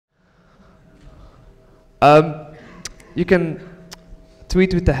You can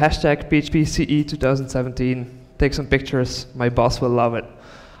tweet with the hashtag PHPCE 2017, take some pictures, my boss will love it.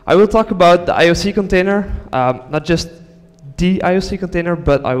 I will talk about the IoC container, not just the IoC container,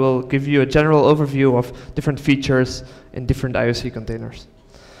 but I will give you a general overview of different features in different IoC containers.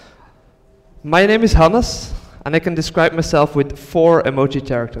 My name is Hannes, and I can describe myself with 4 emoji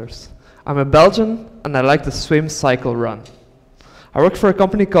characters. I'm a Belgian, and I like to swim, cycle, run. I work for a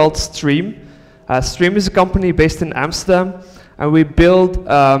company called Stream. Stream is a company based in Amsterdam, and we build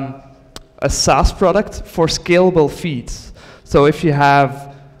a SaaS product for scalable feeds. So if you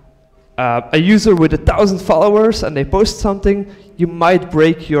have a user with 1,000 followers and they post something, you might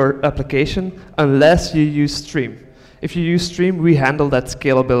break your application unless you use Stream. If you use Stream, we handle that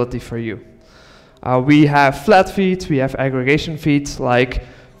scalability for you. We have flat feeds, we have aggregation feeds, like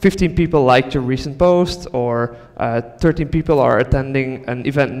 15 people liked your recent post, or 13 people are attending an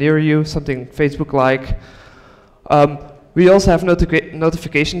event near you, something Facebook-like. We also have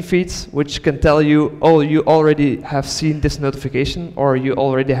notification feeds, which can tell you, oh, you already have seen this notification, or you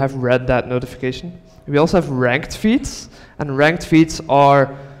already have read that notification. We also have ranked feeds, and ranked feeds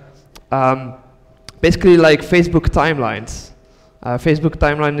are basically like Facebook timelines. Facebook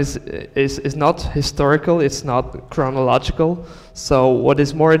timeline is not historical, it's not chronological, so what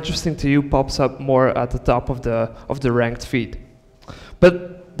is more interesting to you pops up more at the top of the ranked feed.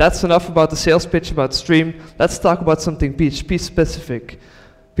 But that's enough about the sales pitch about Stream. Let's talk about something PHP specific.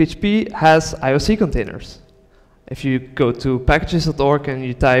 PHP has IoC containers. If you go to packages.org and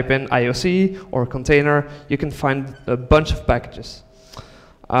you type in IoC or container, you can find a bunch of packages.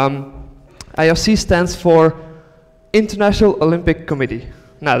 IoC stands for International Olympic Committee.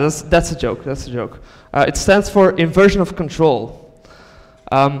 No, that's a joke, that's a joke. It stands for inversion of control.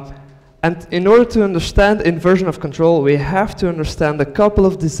 And in order to understand inversion of control, we have to understand a couple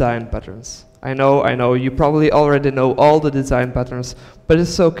of design patterns. I know, you probably already know all the design patterns, but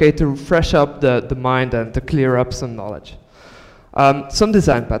it's okay to fresh up the mind and to clear up some knowledge. Some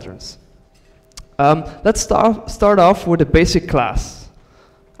design patterns. Let's start off with a basic class.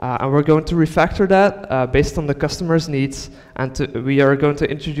 And we're going to refactor that based on the customer's needs, and we are going to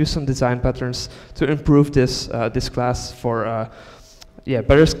introduce some design patterns to improve this class for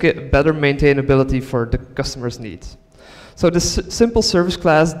better maintainability for the customer's needs. So this simple service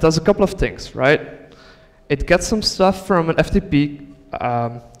class does a couple of things, right? It gets some stuff from an FTP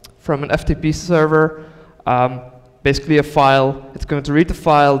server, basically a file. It's going to read the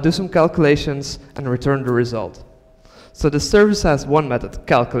file, do some calculations, and return the result. So the service has one method,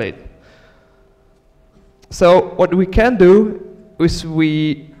 calculate. So what we can do is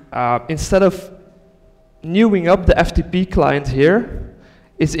we, instead of newing up the FTP client here,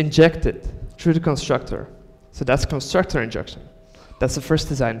 is injected through the constructor. So that's constructor injection. That's the first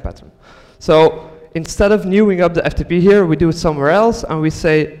design pattern. So instead of newing up the FTP here, we do it somewhere else, and we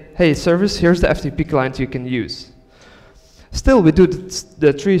say, hey, service, here's the FTP client you can use. Still, we do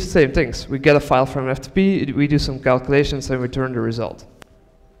the 3 same things. We get a file from FTP, we do some calculations, and return the result.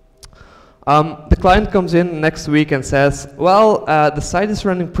 The client comes in next week and says, well, the site is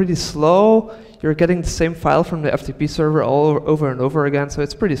running pretty slow. You're getting the same file from the FTP server over and over again, so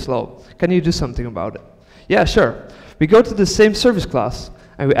it's pretty slow. Can you do something about it? Yeah, sure. We go to the same service class,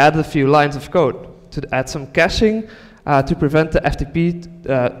 and we add a few lines of code to add some caching to prevent the FTP,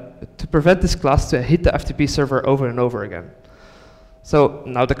 to prevent this class to hit the FTP server over and over again. So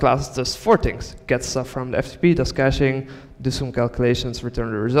now the class does 4 things. Gets stuff from the FTP, does caching, do some calculations,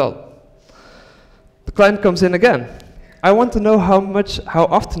 return the result. The client comes in again. I want to know how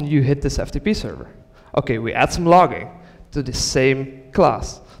often you hit this FTP server. Okay, we add some logging to the same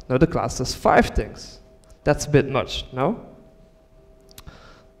class. Now the class does 5 things. That's a bit much, no?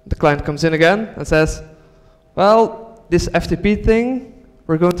 The client comes in again and says, well, this FTP thing,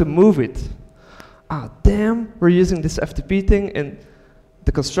 we're going to move it. Ah, damn, we're using this FTP thing in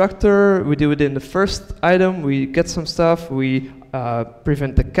the constructor. We do it in the first item. We get some stuff. We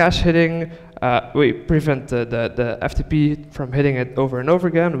prevent the cache hitting. We prevent the FTP from hitting it over and over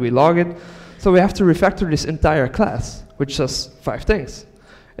again. We log it. So we have to refactor this entire class, which does 5 things.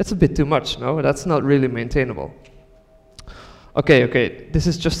 It's a bit too much, no? That's not really maintainable. Okay, this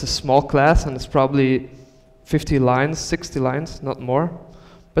is just a small class, and it's probably 50 lines, 60 lines, not more.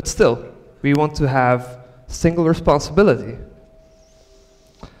 But still, we want to have single responsibility.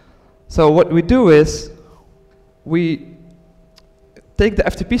 So what we do is, we take the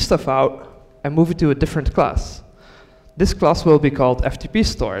FTP stuff out and move it to a different class. This class will be called FTP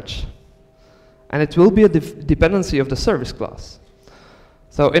storage, and it will be a dependency of the service class.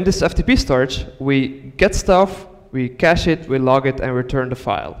 So in this FTP storage, we get stuff, we cache it, we log it, and return the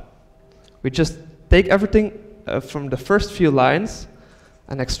file. We just take everything from the first few lines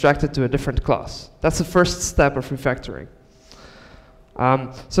and extract it to a different class. That's the first step of refactoring.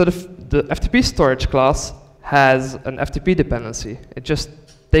 So the FTP storage class has an FTP dependency. It just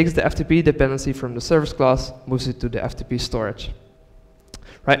takes the FTP dependency from the service class, moves it to the FTP storage.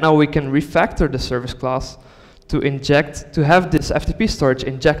 Right now we can refactor the service class to have this FTP storage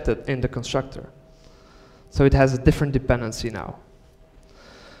injected in the constructor. So it has a different dependency now.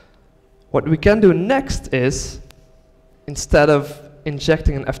 What we can do next is, instead of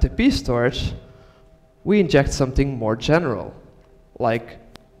injecting an FTP storage, we inject something more general, like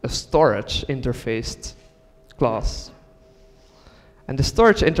a storage interfaced class. And the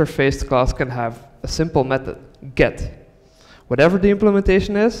storage interfaced class can have a simple method, get. Whatever the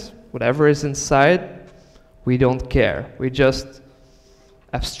implementation is, whatever is inside, we don't care. We just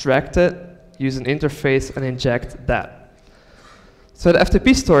abstract it, use an interface, and inject that. So the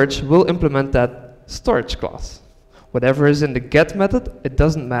FTP storage will implement that storage class. Whatever is in the get method, it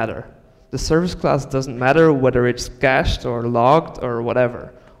doesn't matter. The service class doesn't matter whether it's cached or logged or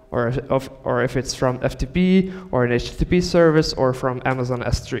whatever, or if it's from FTP or an HTTP service or from Amazon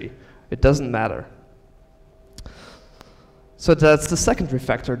S3. It doesn't matter. So that's the second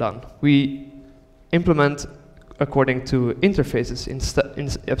refactor done. We implement according to interfaces,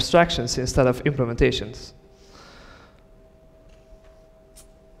 abstractions instead of implementations.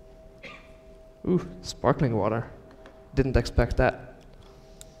 Ooh, sparkling water. Didn't expect that.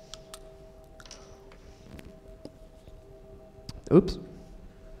 Oops.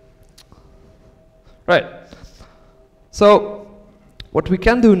 Right. So what we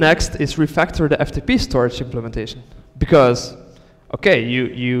can do next is refactor the FTP storage implementation. Because, okay,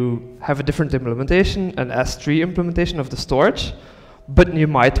 you have a different implementation, an S3 implementation of the storage, but you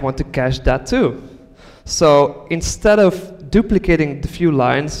might want to cache that too. So instead of duplicating the few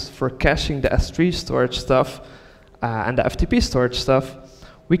lines for caching the S3 storage stuff and the FTP storage stuff,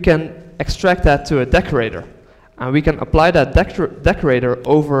 we can extract that to a decorator. And we can apply that decorator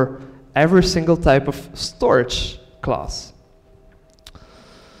over every single type of storage class.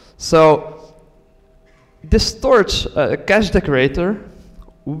 So this storage cache decorator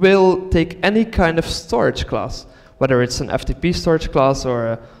will take any kind of storage class, whether it's an FTP storage class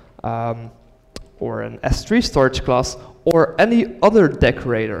or an S3 storage class or any other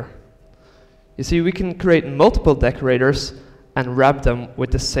decorator. You see, we can create multiple decorators and wrap them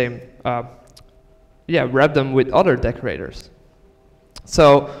with the same, wrap them with other decorators.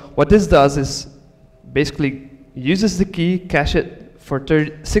 So what this does is basically uses the key, cache it for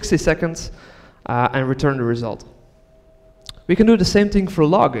 60 seconds, and return the result. We can do the same thing for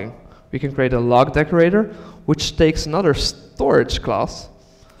logging. We can create a log decorator, which takes another storage class.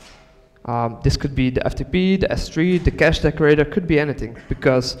 This could be the FTP, the S3, the cache decorator, could be anything,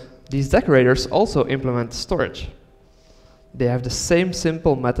 because these decorators also implement storage. They have the same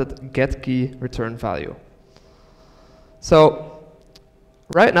simple method, get key, return value. So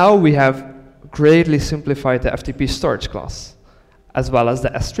right now we have greatly simplified the FTP storage class, as well as the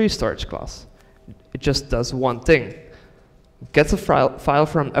S3 storage class. It just does one thing. Gets a file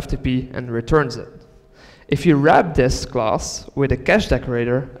from FTP and returns it. If you wrap this class with a cache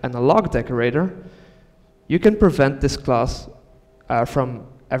decorator and a log decorator, you can prevent this class from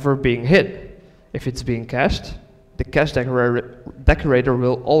ever being hit. If it's being cached, the cache decorator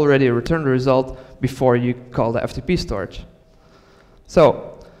will already return the result before you call the FTP storage.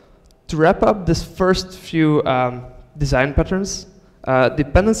 So, to wrap up this first few design patterns,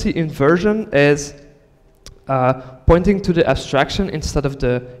 dependency inversion is pointing to the abstraction instead of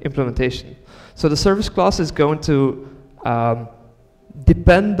the implementation. So the service class is going to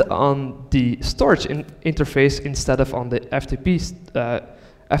depend on the storage interface instead of on the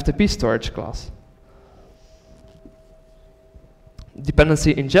FTP storage class.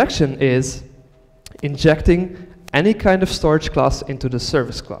 Dependency injection is injecting any kind of storage class into the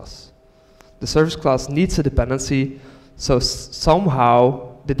service class. The service class needs a dependency, so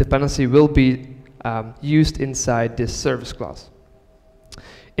somehow the dependency will be used inside this service class.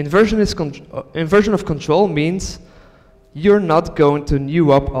 Inversion of control means you're not going to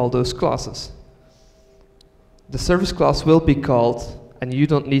new up all those classes. The service class will be called, and you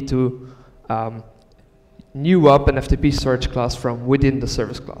don't need to new up an FTP storage class from within the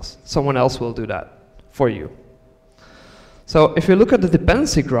service class. Someone else will do that for you. So if you look at the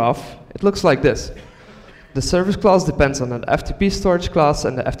dependency graph, it looks like this. The service class depends on an FTP storage class,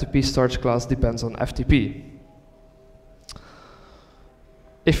 and the FTP storage class depends on FTP.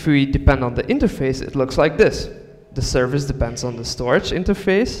 If we depend on the interface, it looks like this. The service depends on the storage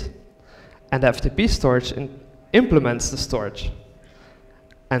interface, and the FTP storage implements the storage.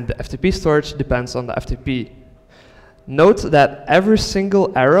 and the FTP storage depends on the FTP. Note that every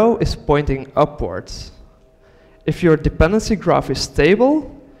single arrow is pointing upwards. If your dependency graph is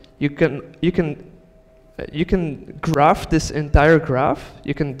stable, you can graph this entire graph.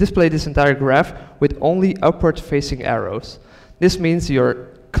 You can display this entire graph with only upward-facing arrows. This means your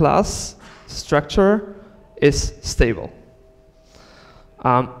class structure is stable.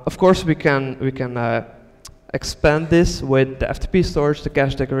 Of course, we can expand this with the FTP storage, the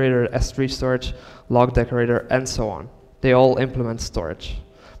cache decorator, S3 storage, log decorator, and so on. They all implement storage.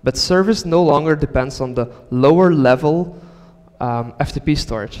 But service no longer depends on the lower level FTP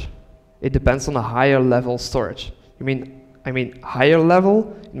storage. It depends on a higher level storage. I mean higher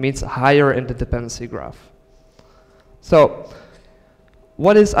level, it means higher in the dependency graph. So,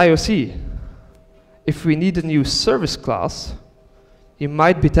 what is IoC? If we need a new service class, you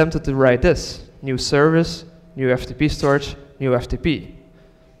might be tempted to write this: new service, new FTP storage, new FTP.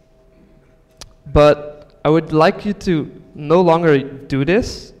 But I would like you to no longer do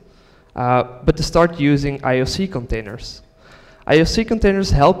this, but to start using IoC containers. IoC containers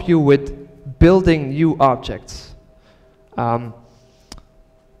help you with building new objects.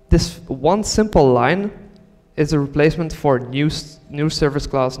 This one simple line is a replacement for new service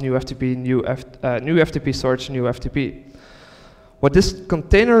class, new FTP, new FTP storage, new FTP. What this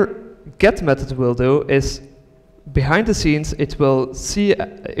container get method will do is, behind the scenes, it will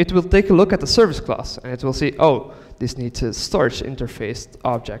take a look at the service class, and it will see, oh, this needs a storage interfaced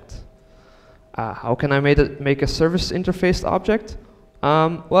object. How can I make a service interfaced object?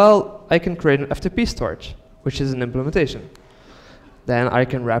 Well, I can create an FTP storage, which is an implementation. Then I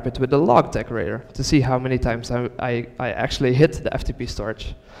can wrap it with a log decorator to see how many times I actually hit the FTP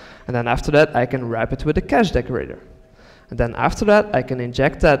storage. And then after that, I can wrap it with a cache decorator. And then after that, I can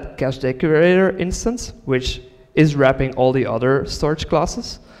inject that cache decorator instance, which is wrapping all the other storage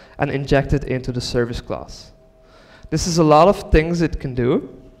classes, and inject it into the service class. This is a lot of things it can do,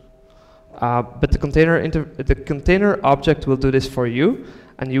 but the container object will do this for you,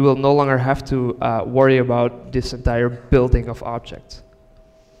 and you will no longer have to worry about this entire building of objects.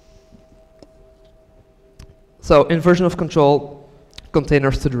 So, inversion of control,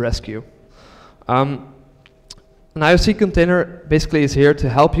 containers to the rescue. An IoC container basically is here to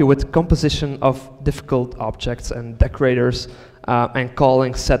help you with composition of difficult objects and decorators and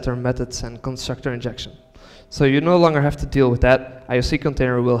calling setter methods and constructor injection. So you no longer have to deal with that. IoC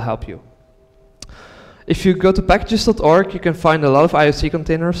container will help you. If you go to packages.org, you can find a lot of IoC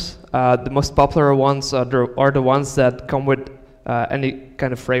containers. The most popular ones are the ones that come with any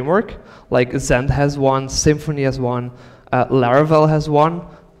kind of framework. Like Zend has one, Symfony has one, Laravel has one.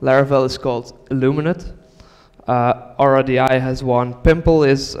 Laravel is called Illuminate. RRDI has one. Pimple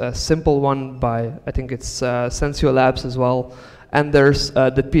is a simple one by, I think it's Sensio Labs as well. And there's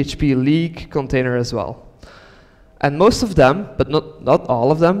the PHP League container as well. And most of them, but not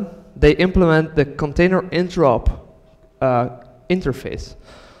all of them, they implement the container interop interface.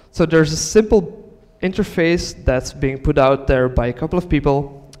 So there's a simple interface that's being put out there by a couple of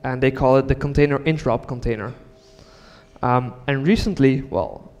people, and they call it the container interop container. And recently,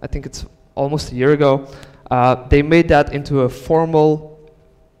 well, I think it's almost a year ago, they made that into a formal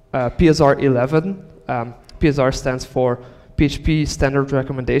PSR 11. PSR stands for PHP Standard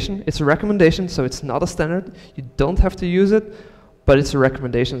Recommendation. It's a recommendation, so it's not a standard. You don't have to use it, but it's a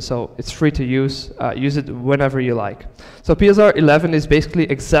recommendation, so it's free to use. Use it whenever you like. So PSR 11 is basically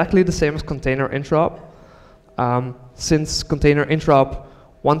exactly the same as container interop. Since container interop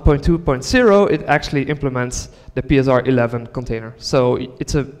 1.2.0, it actually implements the PSR 11 container. So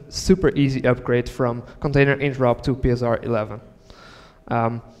it's a super easy upgrade from container interop to PSR 11.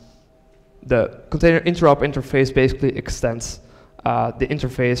 The container interop interface basically extends the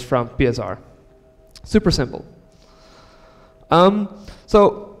interface from PSR. Super simple.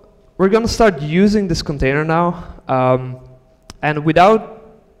 So we're going to start using this container now. And without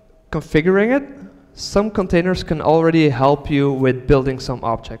configuring it, some containers can already help you with building some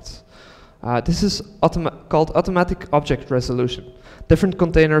objects. This is called automatic object resolution. Different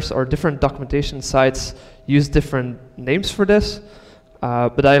containers or different documentation sites use different names for this,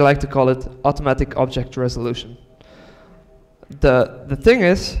 but I like to call it automatic object resolution. The thing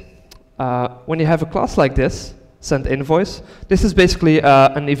is, when you have a class like this, send invoice, this is basically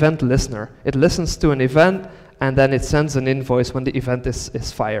an event listener. It listens to an event, and then it sends an invoice when the event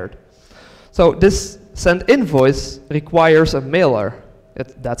is fired. So this send invoice requires a mailer.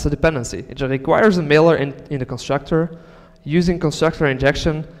 That's a dependency. It requires a mailer in the constructor, using constructor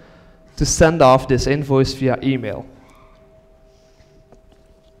injection to send off this invoice via email.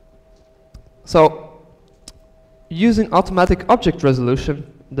 So using automatic object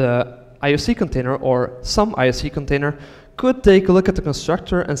resolution the IoC container or some IoC container could take a look at the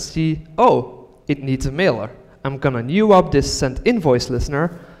constructor and see, oh, it needs a mailer. I'm gonna new up this send invoice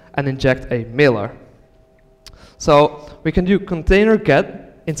listener and inject a mailer. So we can do container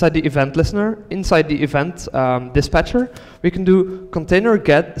get inside the event listener, inside the event dispatcher. We can do container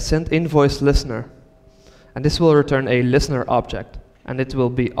get send invoice listener. And this will return a listener object, and it will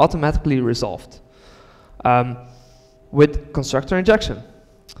be automatically resolved with constructor injection.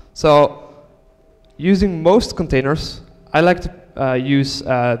 So using most containers, I like to use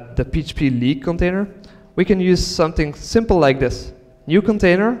the PHP leak container. We can use something simple like this. New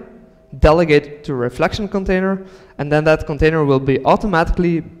container, delegate to reflection container, and then that container will be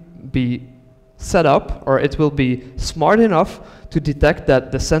automatically be set up, or it will be smart enough to detect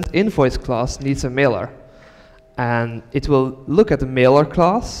that the send invoice class needs a mailer. And it will look at the mailer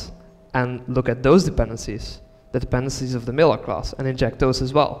class and look at those dependencies, the dependencies of the mailer class, and inject those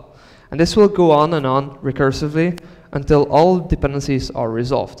as well. And this will go on and on recursively until all dependencies are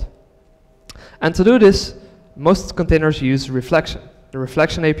resolved. And to do this, most containers use reflection. The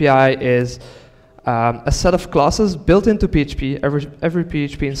reflection API is a set of classes built into PHP. Every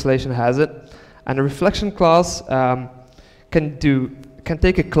PHP installation has it. And a reflection class can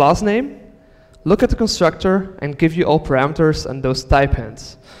take a class name, look at the constructor, and give you all parameters and those type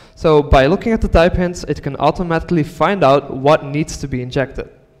hints. So by looking at the type hints, it can automatically find out what needs to be injected.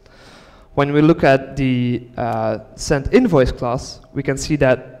 When we look at the send invoice class, we can see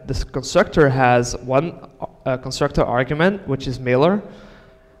that this constructor has one constructor argument, which is mailer.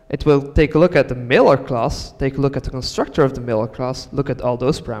 It will take a look at the mailer class, take a look at the constructor of the mailer class, look at all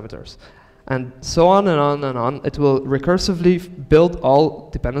those parameters. And so on and on and on. It will recursively build all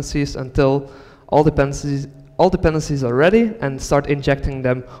dependencies until all dependencies are ready and start injecting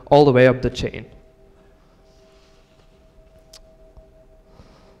them all the way up the chain.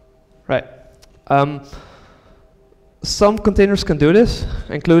 Right. Some containers can do this,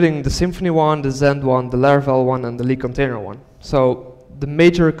 including the Symfony one, the Zend one, the Laravel one, and the Leak container one. So the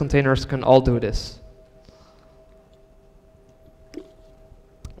major containers can all do this.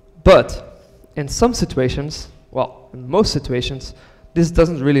 But in some situations, well, in most situations, this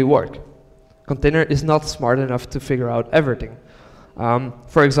doesn't really work. Container is not smart enough to figure out everything.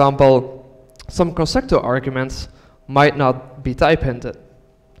 For example, some constructor arguments might not be type hinted.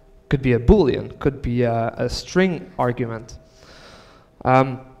 Could be a Boolean, could be a string argument.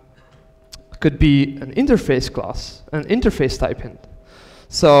 Could be an interface class, an interface type hint.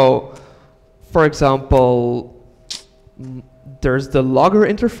 So, for example, there's the logger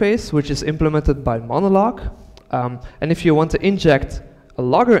interface, which is implemented by Monolog. And if you want to inject a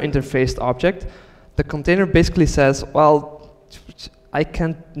logger interfaced object, the container basically says, well, I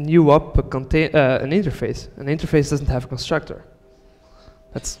can't new up an interface. An interface doesn't have a constructor.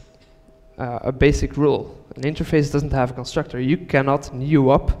 That's a basic rule. An interface doesn't have a constructor. You cannot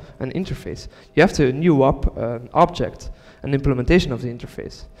new up an interface. You have to new up an object, an implementation of the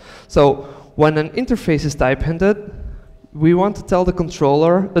interface. So when an interface is type hinted, we want to tell the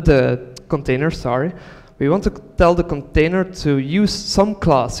container, we want to tell the container to use some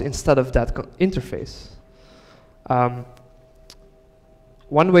class instead of that interface.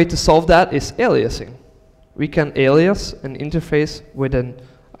 One way to solve that is aliasing. We can alias an interface with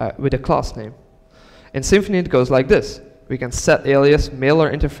a class name. In Symfony it goes like this. We can set alias mailer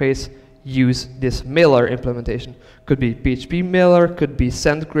interface, use this mailer implementation. Could be PHP mailer, could be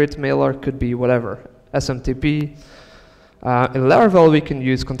SendGrid mailer, could be whatever, SMTP. In Laravel we can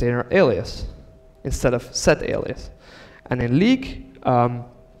use container alias instead of set alias. And in Leak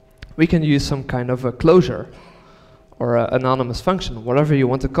we can use some kind of a closure or an anonymous function, whatever you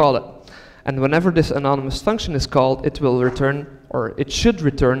want to call it. And whenever this anonymous function is called, it will return, or it should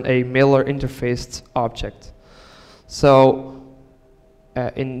return, a mailer interfaced object. So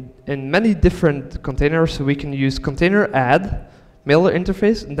in many different containers, we can use container add mailer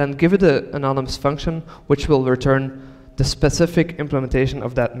interface and then give it an anonymous function which will return the specific implementation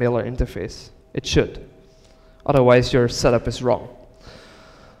of that mailer interface. It should. Otherwise, your setup is wrong.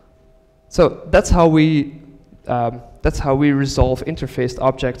 So that's how we resolve interfaced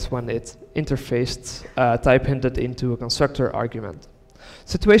objects when it's interfaced type hinted into a constructor argument.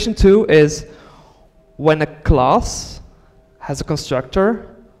 Situation 2 is when a class has a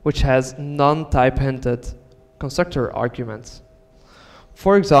constructor which has non-type hinted constructor arguments.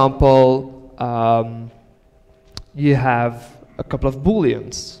 For example, you have a couple of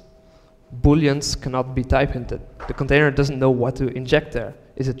booleans. Booleans cannot be type hinted. The container doesn't know what to inject there.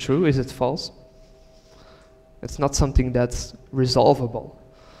 Is it true? Is it false? It's not something that's resolvable.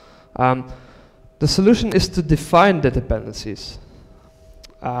 The solution is to define the dependencies.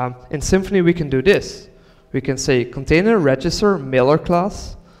 in Symfony we can do this. We can say container register mailer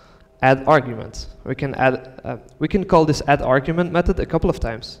class add argument. We can call this add argument method a couple of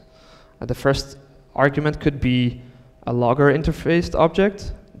times. The first argument could be a logger interfaced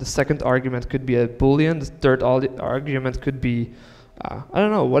object. The second argument could be a boolean. The third argument could be, I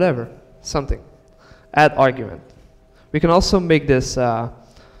don't know, whatever, something. Add argument. We can also make this, in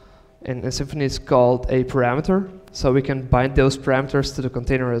Symfony it's called a parameter. So we can bind those parameters to the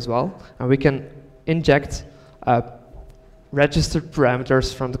container as well. And we can inject registered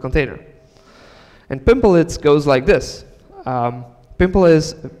parameters from the container. And Pimple, it goes like this. Pimple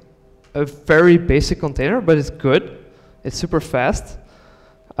is a very basic container, but it's good. It's super fast.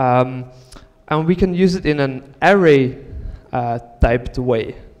 And we can use it in an array typed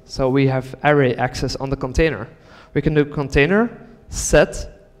way. So we have array access on the container. We can do container set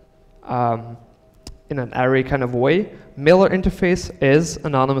in an array kind of way. Mailer interface is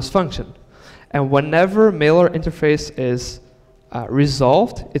anonymous function. And whenever mailer interface is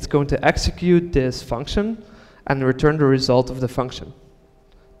resolved, it's going to execute this function and return the result of the function.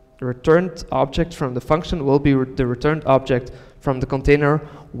 The returned object from the function will be the returned object from the container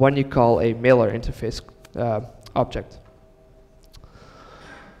when you call a mailer interface object.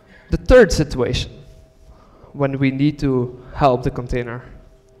 The third situation, when we need to help the container.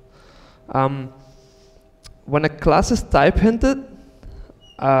 When a class is type hinted,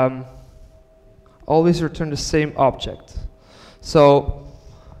 always return the same object. So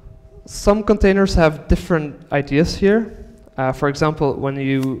some containers have different ideas here. For example, when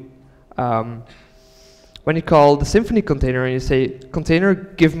you call the Symfony container and you say, container,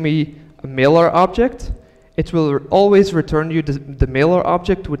 give me a mailer object, it will always return you the mailer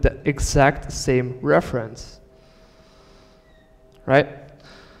object with the exact same reference. Right?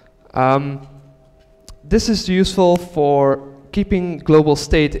 This is useful for keeping global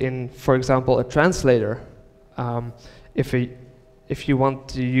state in, for example, a translator. If you want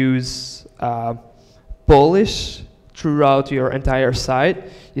to use Polish throughout your entire site,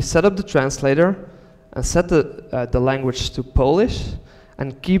 you set up the translator and set the language to Polish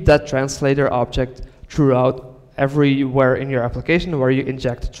and keep that translator object throughout everywhere in your application where you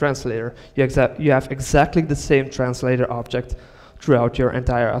inject the translator. You have exactly the same translator object throughout your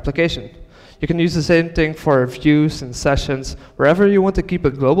entire application. You can use the same thing for views and sessions. Wherever you want to keep a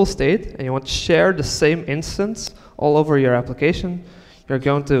global state and you want to share the same instance all over your application, you're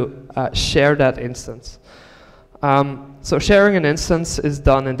going to share that instance. So sharing an instance is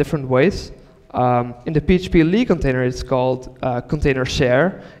done in different ways. In the PHP Lee container, it's called container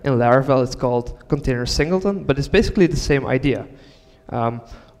share. In Laravel, it's called container singleton, but it's basically the same idea.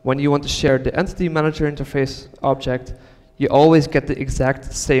 When you want to share the entity manager interface object, you always get the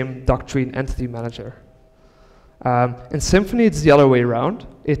exact same doctrine entity manager. In Symfony, it's the other way around.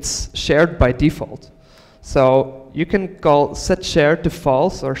 It's shared by default. So you can call set share to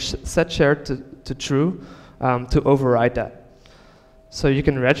false or set share to true to override that. So you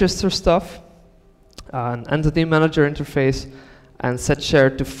can register stuff, an entity manager interface, and set share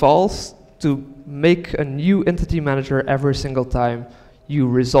to false to make a new entity manager every single time you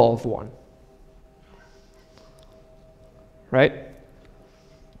resolve one. Right?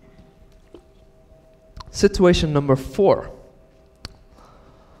 Situation number 4.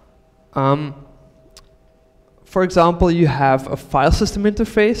 For example, you have a file system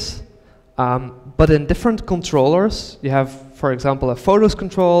interface, but in different controllers. You have, for example, a photos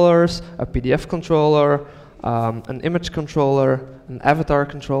controller, a PDF controller, an image controller, an avatar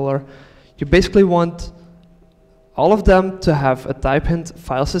controller. You basically want all of them to have a type hint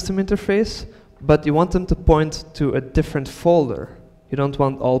file system interface, but you want them to point to a different folder. You don't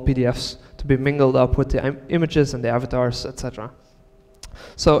want all PDFs to be mingled up with the images and the avatars, etc.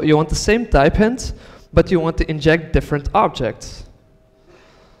 So you want the same type hint, but you want to inject different objects.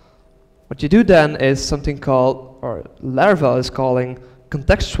 What you do then is something called, or Laravel is calling,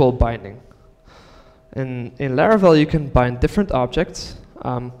 contextual binding. In Laravel, you can bind different objects.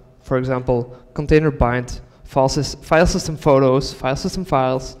 For example, container bind file system photos, file system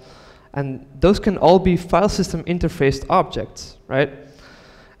files, and those can all be file system interfaced objects, right?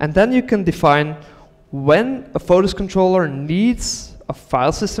 And then you can define when a photos controller needs a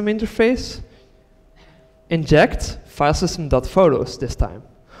file system interface, inject file system.photos this time.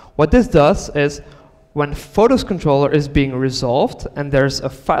 What this does is when photos controller is being resolved and there's a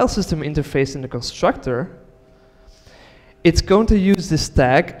file system interface in the constructor, it's going to use this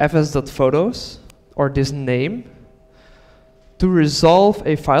tag fs.photos or this name to resolve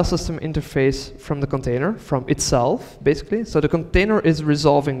a file system interface from the container, from itself, basically. So the container is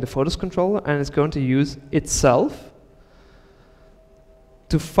resolving the photos controller and it's going to use itself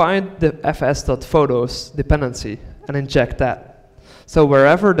to find the fs.photos dependency and inject that. So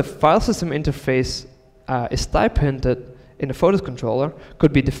wherever the file system interface is type hinted in the photos controller,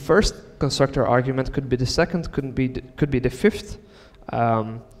 could be the first constructor argument, could be the second, could be the fifth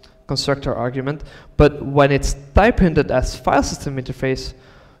constructor argument. But when it's type hinted as file system interface,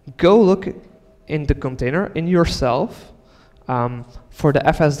 go look in the container in yourself for the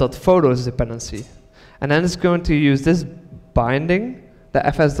fs.photos dependency. And then it's going to use this binding, the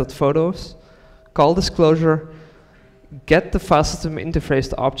fs.photos, call disclosure, get the file system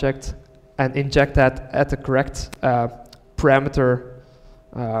interface object, and inject that at the correct parameter.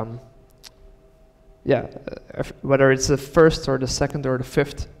 Whether it's the first or the second or the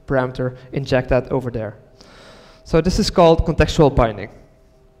fifth parameter, inject that over there. So this is called contextual binding.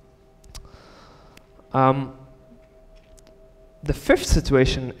 The fifth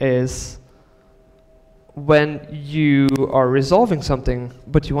situation is when you are resolving something,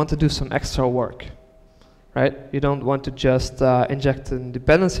 but you want to do some extra work, right? You don't want to just inject a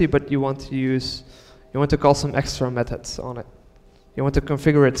dependency, but you want to call some extra methods on it. You want to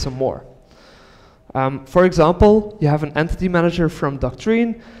configure it some more. For example, you have an entity manager from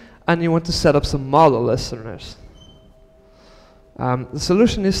Doctrine, and you want to set up some model listeners. The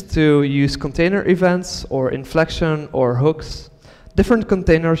solution is to use container events or inflection or hooks. Different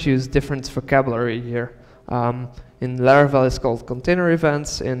containers use different vocabulary here. In Laravel it's called container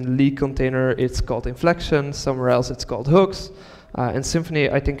events, in Lee container it's called inflection, somewhere else it's called hooks. In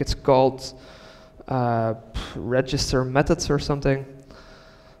Symfony I think it's called register methods or something.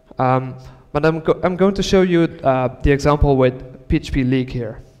 But I'm going to show you the example with PHP League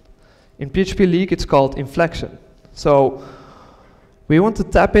here. In PHP League it's called inflection. So we want to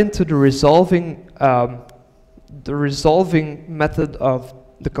tap into the resolving method of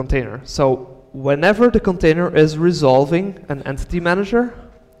the container. So whenever the container is resolving an entity manager,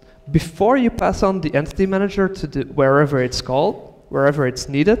 before you pass on the entity manager to wherever it's called, wherever it's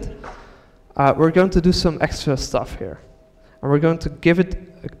needed, we're going to do some extra stuff here. And we're going to give it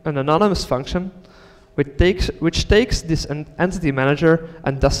an anonymous function which takes this entity manager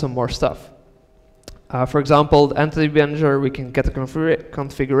and does some more stuff. For example, the entity manager, we can get the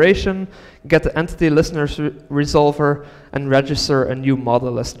configuration, get the entity listeners resolver, and register a new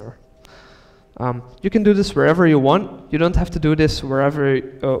model listener. You can do this wherever you want. You don't have to do this wherever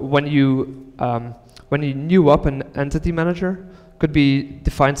when you new up an entity manager. Could be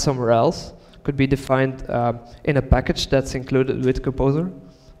defined somewhere else. Could be defined in a package that's included with Composer.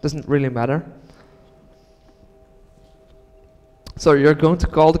 Doesn't really matter. So you're going to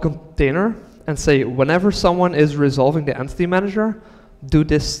call the container and say, whenever someone is resolving the entity manager, do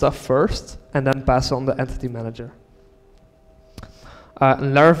this stuff first, and then pass on the entity manager.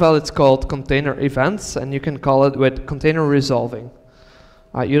 In Laravel, it's called container events, and you can call it with container resolving.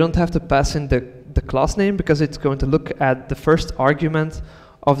 You don't have to pass in the class name, because it's going to look at the first argument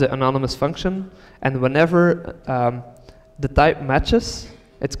of the anonymous function, and whenever the type matches,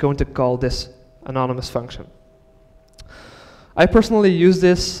 it's going to call this anonymous function. I personally use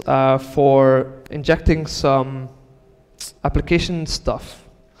this for injecting some application stuff.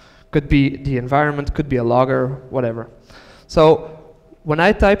 Could be the environment, could be a logger, whatever. So when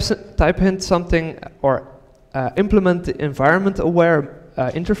I type hint something or implement the environment-aware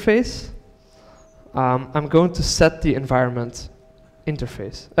interface, I'm going to set the environment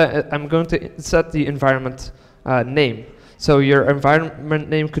interface. I'm going to set the environment name. So your environment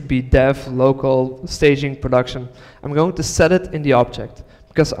name could be dev, local, staging, production. I'm going to set it in the object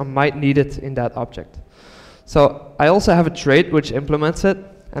because I might need it in that object. So I also have a trait which implements it,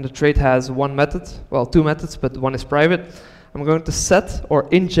 and the trait has one method, well, two methods, but one is private. I'm going to set or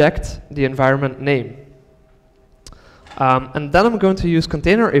inject the environment name. And then I'm going to use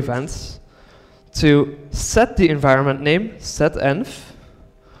container events to set the environment name, setEnv,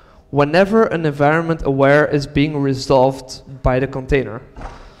 whenever an environment aware is being resolved by the container.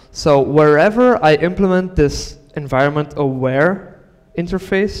 So wherever I implement this environment aware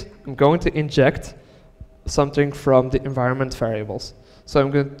interface, I'm going to inject something from the environment variables. So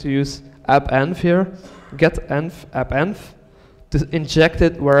I'm going to use appEnv here, getEnv, appEnv, to inject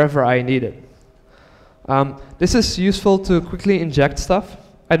it wherever I need it. This is useful to quickly inject stuff.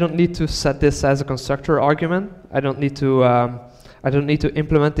 I don't need to set this as a constructor argument. I don't need to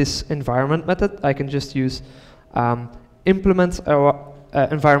implement this environment method. I can just use implement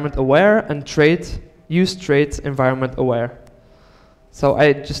environment aware and use trait environment aware. So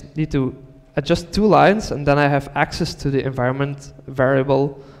I just need to adjust 2 lines, and then I have access to the environment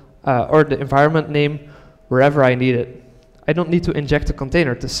variable or the environment name wherever I need it. I don't need to inject a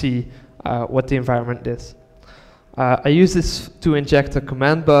container to see what the environment is. I use this to inject a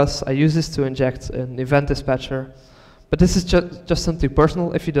command bus. I use this to inject an event dispatcher. But this is just something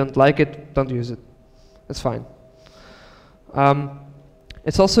personal. If you don't like it, don't use it. It's fine.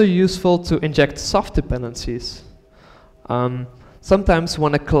 It's also useful to inject soft dependencies. Sometimes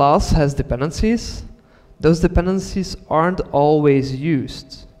when a class has dependencies, those dependencies aren't always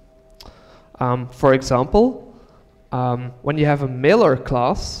used. For example, when you have a mailer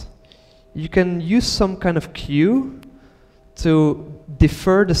class, you can use some kind of queue to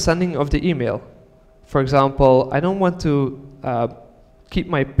defer the sending of the email. For example, I don't want to keep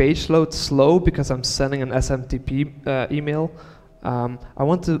my page load slow because I'm sending an SMTP email. I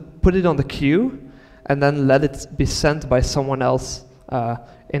want to put it on the queue and then let it be sent by someone else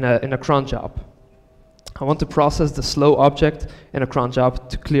in a cron job. I want to process the slow object in a cron job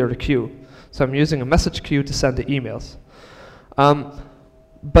to clear the queue. So I'm using a message queue to send the emails.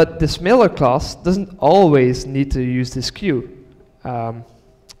 But this mailer class doesn't always need to use this queue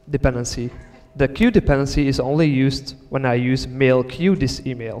dependency. The queue dependency is only used when I use mail queue this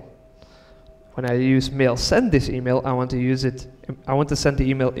email. When I use mail send this email, I want to send the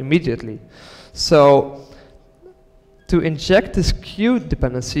email immediately. So to inject this queue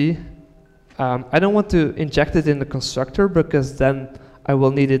dependency, I don't want to inject it in the constructor because then I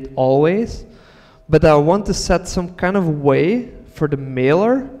will need it always. But I want to set some kind of way for the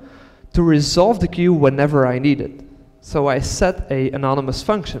mailer to resolve the queue whenever I need it. So I set an anonymous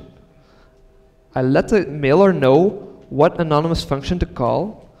function. I let the mailer know what anonymous function to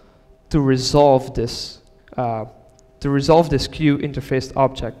call to resolve this queue interfaced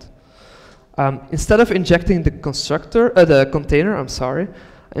object. Instead of injecting the container,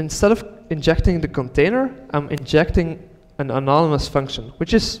 instead of injecting the container, I'm injecting an anonymous function,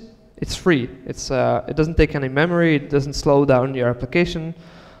 which is it's free. It doesn't take any memory. It doesn't slow down your application.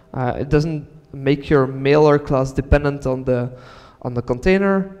 It doesn't make your mailer class dependent on the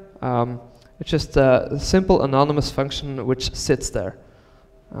container. It's just a simple anonymous function which sits there.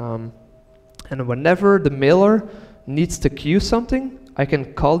 And whenever the mailer needs to queue something, I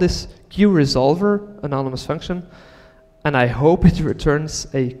can call this queue resolver anonymous function, and I hope it returns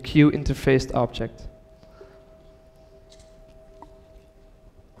a queue interfaced object.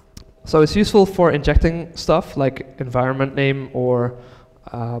 So it's useful for injecting stuff like environment name or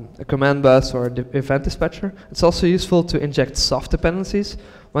a command bus or the event dispatcher. It's also useful to inject soft dependencies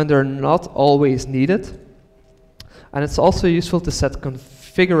when they're not always needed. And it's also useful to set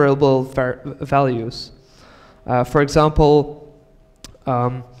configurable values. For example,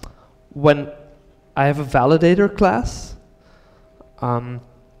 when I have a validator class, and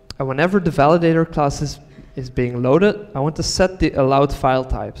whenever the validator class is being loaded, I want to set the allowed file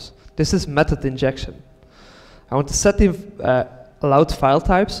types. This is method injection. I want to set the allowed file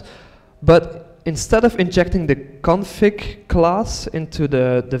types, but instead of injecting the config class into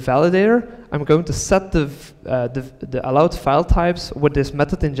the validator, I'm going to set the allowed file types with this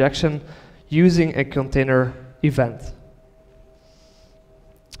method injection using a container event.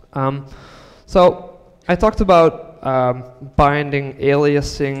 So I talked about binding,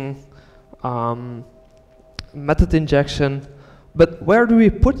 aliasing, method injection, but where do we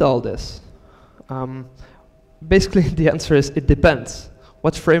put all this? Basically, the answer is it depends.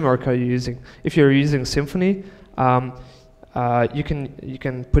 What framework are you using? If you're using Symfony, you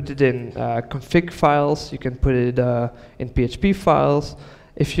can put it in config files. You can put it in PHP files.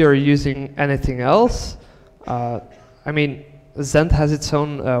 If you're using anything else, I mean, Zend has its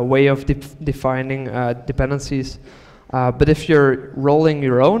own way of defining dependencies. But if you're rolling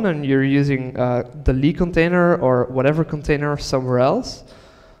your own and you're using the Lee container or whatever container somewhere else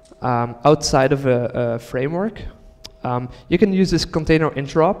outside of a framework, you can use this container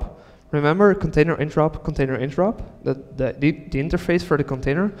interop. Remember container interop, the interface for the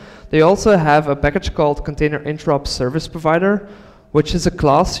container? They also have a package called container interop service provider, which is a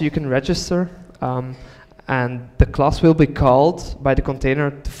class you can register. And the class will be called by the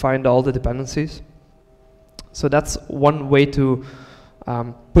container to find all the dependencies. So that's one way to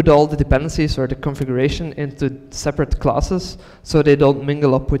put all the dependencies or the configuration into separate classes so they don't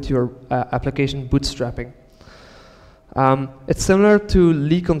mingle up with your application bootstrapping. It's similar to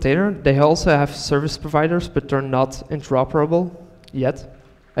Lee container. They also have service providers, but they're not interoperable yet.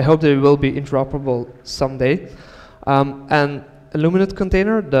 I hope they will be interoperable someday. And Illuminate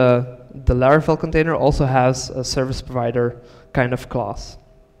container, the Laravel container, also has a service provider kind of class.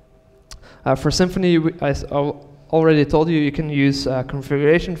 For Symfony, I already told you, you can use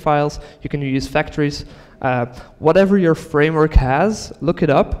configuration files, you can use factories. Whatever your framework has, look it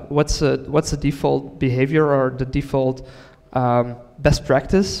up. What's the default behavior or the default best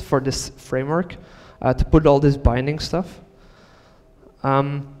practice for this framework? to put all this binding stuff.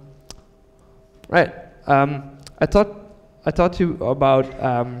 Right. I taught you about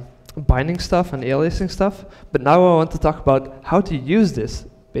binding stuff and aliasing stuff, but now I want to talk about how to use this,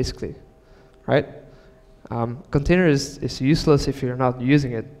 basically. Right? Container is useless if you're not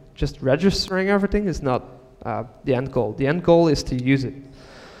using it. Just registering everything is not the end goal. The end goal is to use it.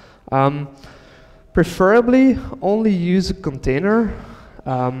 Preferably, only use a container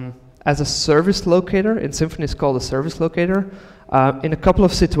as a service locator. In Symfony, it's called a service locator in a couple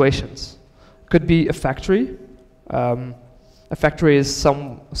of situations. Could be a factory. A factory is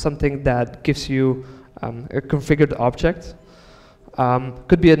something that gives you a configured object.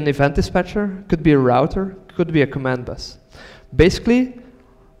 Could be an event dispatcher, could be a router, could be a command bus. Basically,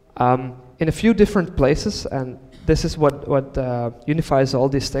 in a few different places, and this is what unifies all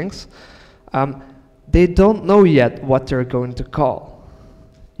these things, they don't know yet what they're going to call.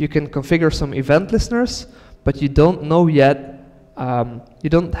 You can configure some event listeners, but you don't know yet, you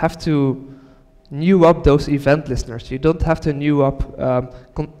don't have to new up those event listeners. You don't have to new up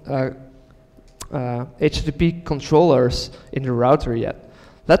HTTP controllers in the router yet.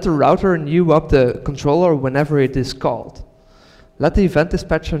 Let the router new up the controller whenever it is called. Let the event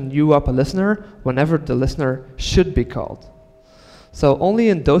dispatcher new up a listener whenever the listener should be called. So only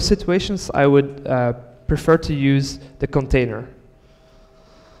in those situations I would prefer to use the container.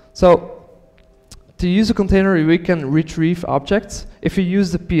 So to use a container, we can retrieve objects. If you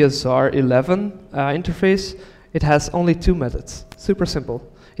use the PSR11 interface, it has only two methods. Super simple.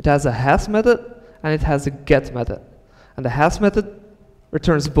 It has a has method and it has a get method. And the has method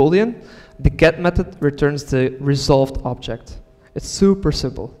returns Boolean. The get method returns the resolved object. It's super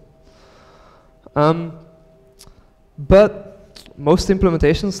simple. But most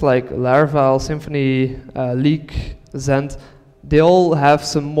implementations like Laravel, Symfony, Leak, Zend, they all have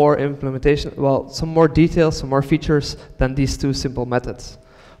some more implementation, well, some more details, some more features than these two simple methods.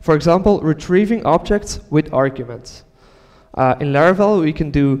 For example, retrieving objects with arguments. In Laravel, we can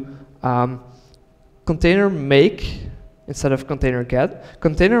do container make instead of container get.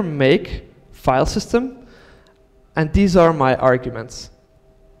 Container make file system, and these are my arguments,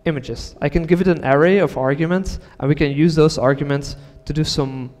 images. I can give it an array of arguments, and we can use those arguments to do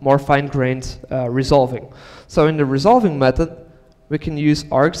some more fine-grained resolving. So in the resolving method, we can use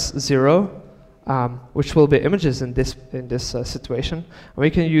args0, which will be images in this situation. And we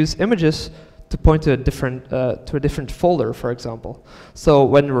can use images to point to a different folder, for example. So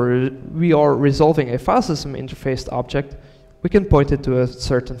when we are resolving a file system interfaced object, we can point it to a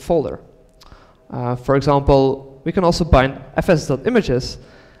certain folder. For example, we can also bind fs.images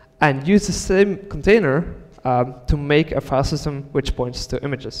and use the same container to make a file system which points to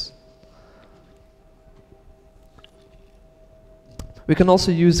images. We can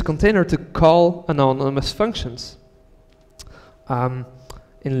also use the container to call anonymous functions. In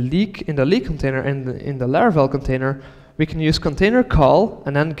the Leak container and in the Laravel container, we can use container call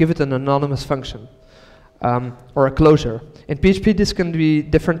and then give it an anonymous function or a closure. In PHP, this can be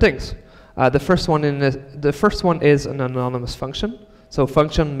different things. The first one is an anonymous function, so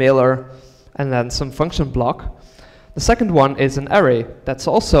function, mailer, and then some function block. The second one is an array.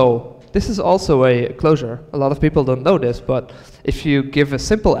 This is also a closure. A lot of people don't know this, but if you give a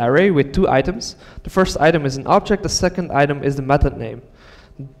simple array with two items, the first item is an object, the second item is the method name.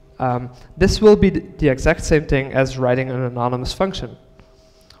 This will be the exact same thing as writing an anonymous function.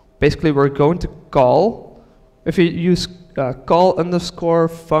 Basically, we're going to call, if you use call underscore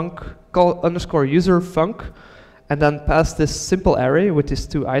user func, and then pass this simple array with these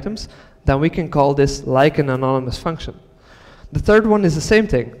two items, then we can call this like an anonymous function. The third one is the same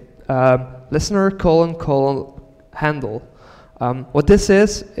thing. Listener : handle. What this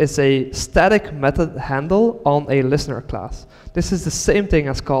is a static method handle on a listener class. This is the same thing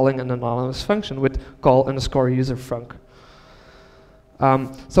as calling an anonymous function with call underscore user func.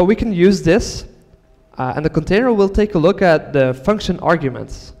 So we can use this, and the container will take a look at the function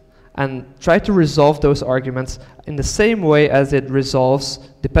arguments and try to resolve those arguments in the same way as it resolves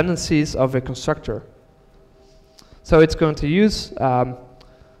dependencies of a constructor. So it's going to use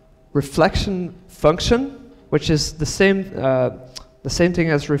reflection function, which is the same thing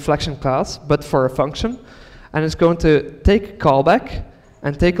as reflection class, but for a function, and it's going to take a callback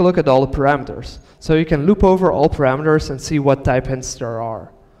and take a look at all the parameters. So you can loop over all parameters and see what type hints there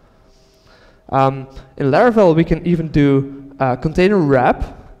are. In Laravel, we can even do container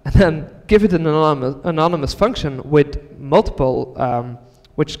wrap and then give it an anonymous function with multiple,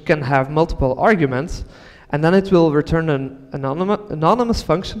 which can have multiple arguments, and then it will return an anonymous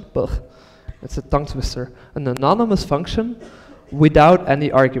function. It's a tongue twister. An anonymous function without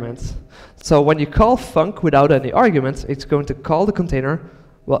any arguments. So when you call func without any arguments, it's going to call the container.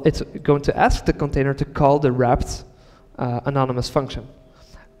 Well, it's going to ask the container to call the wrapped anonymous function.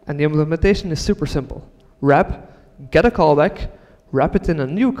 And the implementation is super simple. Wrap, get a callback, wrap it in a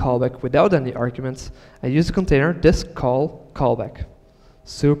new callback without any arguments, and use the container this callback.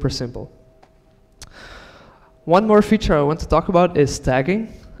 Super simple. One more feature I want to talk about is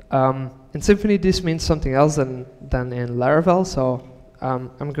tagging. In Symfony, this means something else than in Laravel, so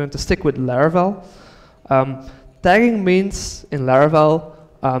I'm going to stick with Laravel. Tagging means, in Laravel,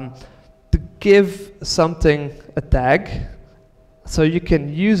 to give something a tag, so you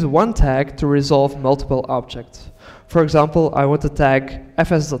can use one tag to resolve multiple objects. For example, I want to tag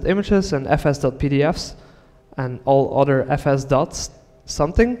fs.images and fs.pdfs and all other fs dots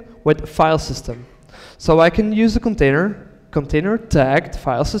something with file system. So I can use the container tagged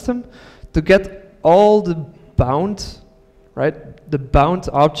file system to get all the bound, the bound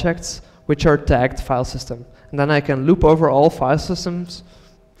objects which are tagged file system. And then I can loop over all file systems,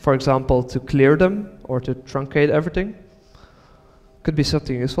 for example, to clear them or to truncate everything. Could be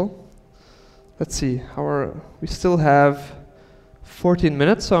something useful. Let's see, we still have 14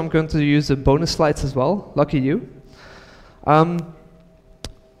 minutes, so I'm going to use the bonus slides as well. Lucky you.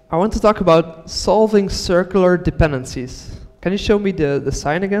 I want to talk about solving circular dependencies. Can you show me the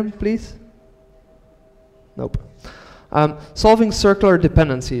sign again, please? Nope. Solving circular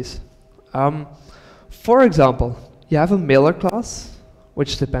dependencies. For example, you have a mailer class,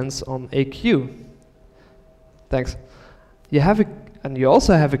 which depends on a queue. Thanks. And you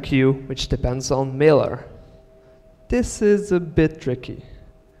also have a queue, which depends on mailer. This is a bit tricky.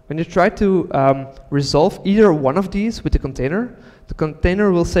 When you try to resolve either one of these with the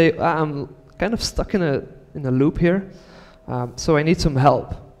container will say, I'm kind of stuck in a loop here, so I need some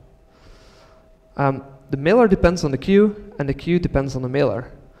help. The mailer depends on the queue, and the queue depends on the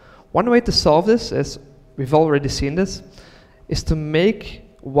mailer. One way to solve this is, we've already seen this, is to make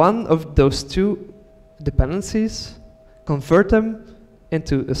one of those two dependencies, convert them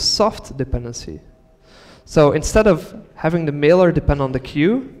into a soft dependency. So instead of having the mailer depend on the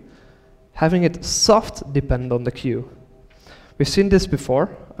queue, having it soft depend on the queue. We've seen this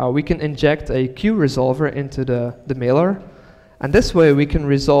before. We can inject a queue resolver into the mailer, and this way we can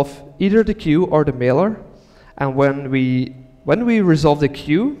resolve either the queue or the mailer. And when we resolve the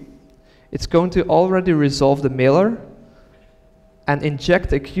queue, it's going to already resolve the mailer and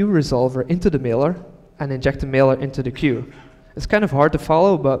inject a queue resolver into the mailer and inject the mailer into the queue. It's kind of hard to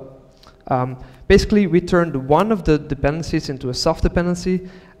follow, but basically we turned one of the dependencies into a soft dependency,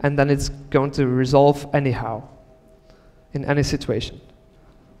 and then it's going to resolve anyhow, in any situation.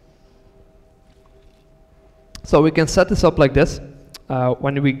 So we can set this up like this.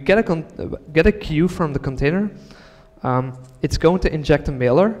 When we get a queue from the container, it's going to inject a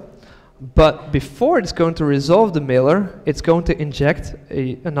mailer, but before it's going to resolve the mailer, it's going to inject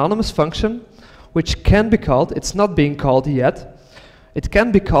an anonymous function which can be called. It's not being called yet. It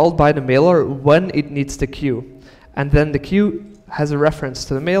can be called by the mailer when it needs the queue. And then the queue has a reference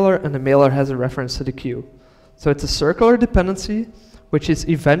to the mailer, and the mailer has a reference to the queue. So it's a circular dependency which is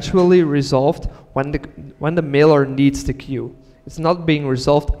eventually resolved when the mailer needs the queue. It's not being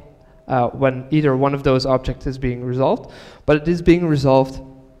resolved when either one of those objects is being resolved, but it is being resolved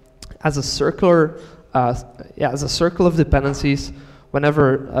as a circular, as a circle of dependencies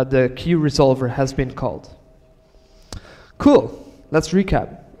whenever the queue resolver has been called. Cool. Let's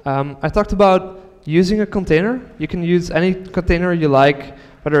recap. I talked about using a container. You can use any container you like,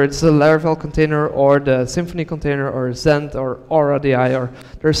 whether it's the Laravel container or the Symfony container or Zend or AuraDI, or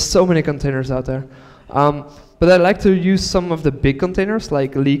there's so many containers out there. But I like to use some of the big containers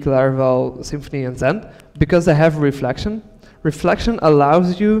like Leak, Laravel, Symfony, and Zend because they have reflection. Reflection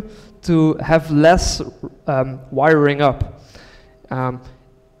allows you to have less wiring up.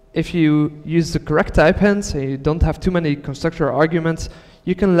 If you use the correct type hints and you don't have too many constructor arguments,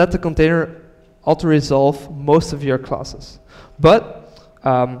 you can let the container auto-resolve most of your classes. But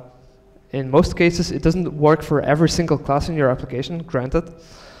in most cases, it doesn't work for every single class in your application, granted.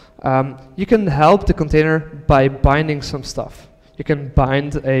 You can help the container by binding some stuff. You can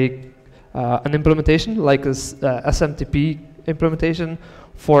bind an implementation like this SMTP implementation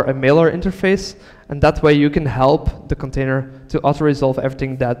for a mailer interface, and that way you can help the container to auto-resolve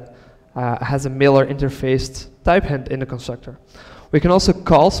everything that has a mailer interfaced type hint in the constructor. We can also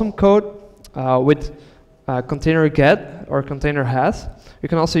call some code with container get or container has. You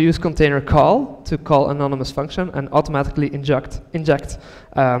can also use container call to call anonymous function and automatically inject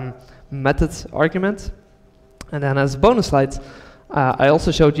method argument. And then as bonus slides, I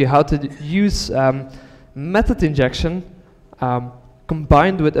also showed you how to use method injection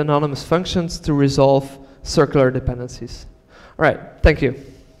combined with anonymous functions to resolve circular dependencies. All right, thank you.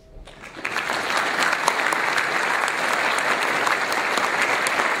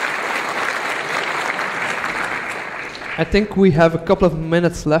 I think we have a couple of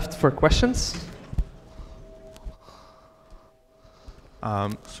minutes left for questions. How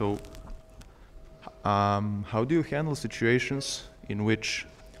do you handle situations in which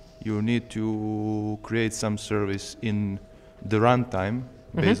you need to create some service in the runtime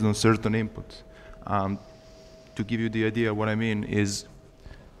based on certain inputs? To give you the idea, what I mean is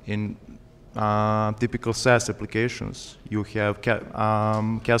in typical SaaS applications, you have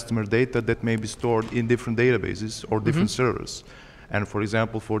customer data that may be stored in different databases or different servers. And for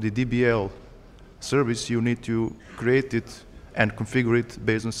example, for the DBL service, you need to create it and configure it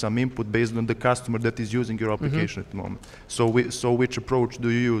based on some input based on the customer that is using your application at the moment. So which approach do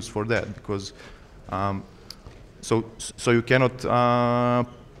you use for that? Because so you cannot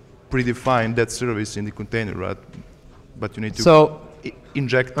predefine that service in the container, right? But you need to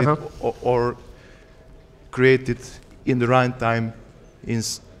inject it or create it in the runtime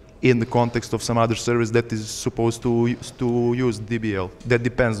in the context of some other service that is supposed to use DBL. That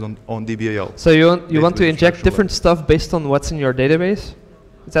depends on DBL. So you want to inject different stuff based on what's in your database?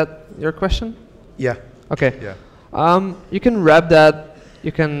 Is that your question? Yeah. Okay. Yeah. You can wrap that.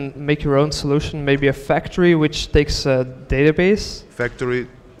 You can make your own solution, maybe a factory which takes a database. Factory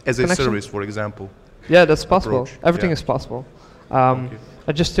as a service, for example. Yeah, that's possible. Approach. Everything is possible. I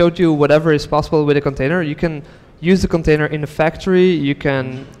just showed you whatever is possible with a container. You can use the container in a factory. You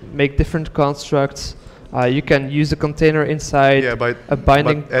can make different constructs. You can use the container inside a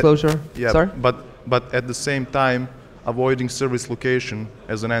binding closure. Yeah, Sorry? but at the same time, avoiding service location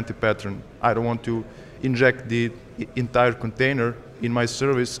as an anti-pattern. I don't want to inject the entire container in my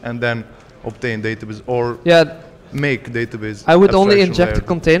service and then obtain database or make database. I would only inject a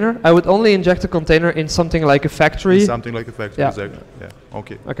container. I would only inject a container in something like a factory. In something like a factory, exactly. Yeah.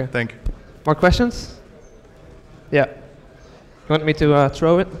 Okay. Okay. Thank you. More questions? Yeah. You want me to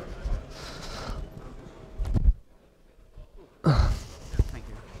throw it? Thank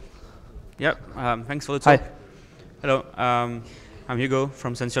you. Yep. Thanks for the talk. Hi. Hello. I'm Hugo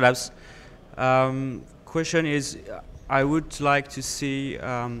from Sensor Labs. Question is, I would like to see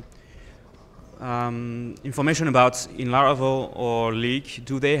information about in Laravel or Leak.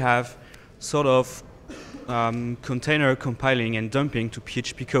 Do they have sort of container compiling and dumping to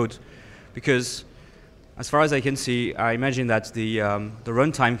PHP code? Because as far as I can see, I imagine that the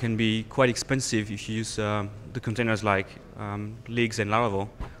runtime can be quite expensive if you use the containers like Leaks and Laravel.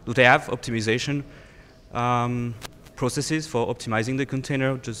 Do they have optimization processes for optimizing the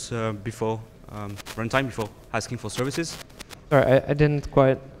container just before runtime, before asking for services? Sorry, I didn't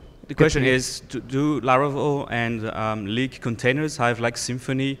quite. The question is, do Laravel and Leak containers have like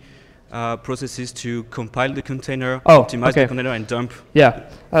Symfony processes to compile the container, optimize the container, and dump? Yeah,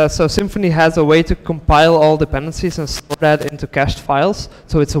 so Symfony has a way to compile all dependencies and store that into cached files,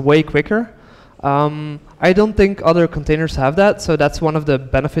 so it's way quicker. I don't think other containers have that, so that's one of the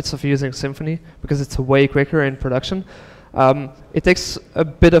benefits of using Symfony, because it's way quicker in production. It takes a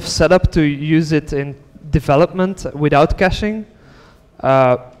bit of setup to use it in development without caching.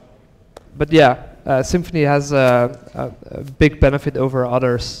 But yeah, Symfony has a big benefit over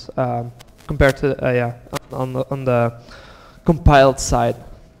others compared to on the compiled side.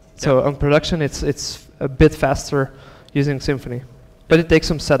 So on production, it's a bit faster using Symfony, but it takes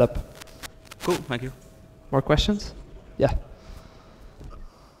some setup. Cool, thank you. More questions? Yeah.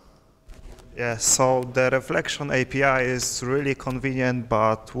 Yeah, so the reflection API is really convenient,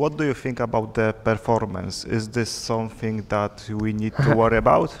 but what do you think about the performance? Is this something that we need to worry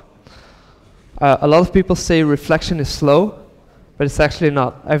about? A lot of people say reflection is slow, but it's actually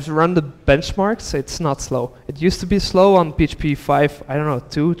not. I've run the benchmarks, it's not slow. It used to be slow on PHP 5, I don't know,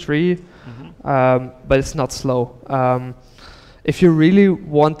 2, 3, but it's not slow. If you really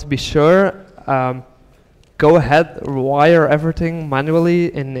want to be sure, go ahead, wire everything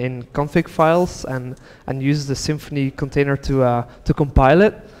manually in config files and use the Symfony container to compile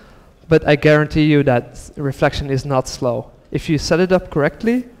it. But I guarantee you that reflection is not slow. If you set it up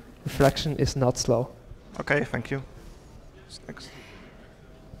correctly, reflection is not slow. Okay, thank you. Next.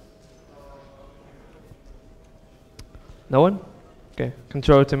 No one? Okay, can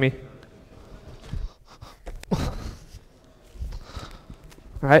throw it to me. All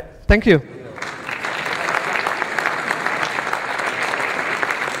right, thank you.